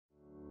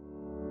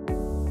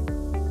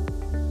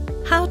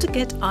How to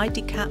get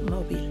idCAT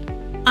Mòbil.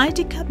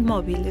 idCAT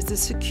Mòbil is a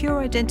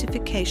secure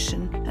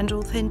identification and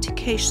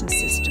authentication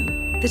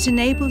system that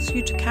enables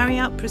you to carry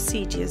out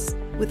procedures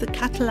with the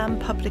Catalan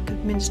public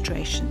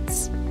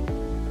administrations.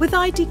 With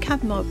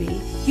idCAT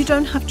Mòbil, you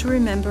don't have to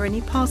remember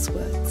any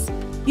passwords,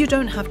 you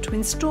don't have to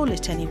install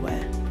it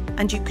anywhere,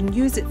 and you can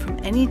use it from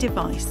any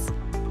device.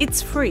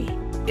 It's free,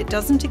 it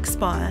doesn't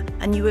expire,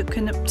 and you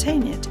can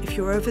obtain it if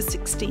you're over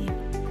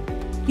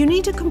 16. You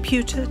need a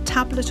computer,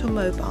 tablet or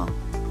mobile,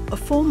 a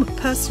form of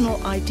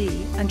personal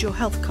ID and your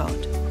health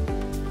card.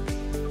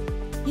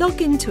 Log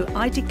into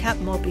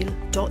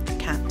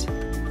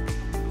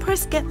idcatmobil.cat.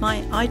 Press Get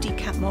My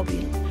idCAT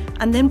Mòbil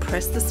and then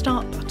press the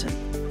Start button.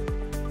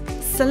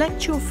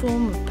 Select your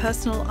form of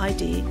personal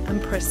ID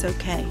and press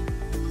OK.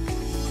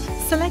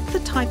 Select the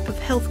type of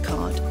health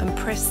card and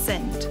press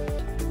Send.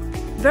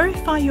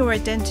 Verify your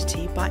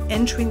identity by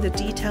entering the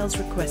details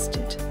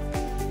requested.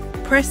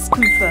 Press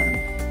Confirm.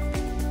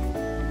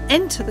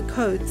 Enter the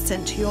code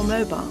sent to your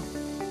mobile.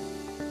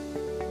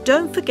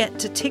 Don't forget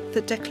to tick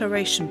the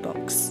declaration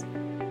box.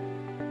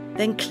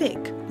 Then click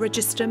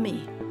Register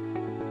Me.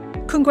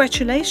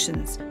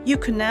 Congratulations, you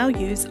can now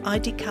use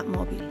idCAT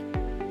Mòbil.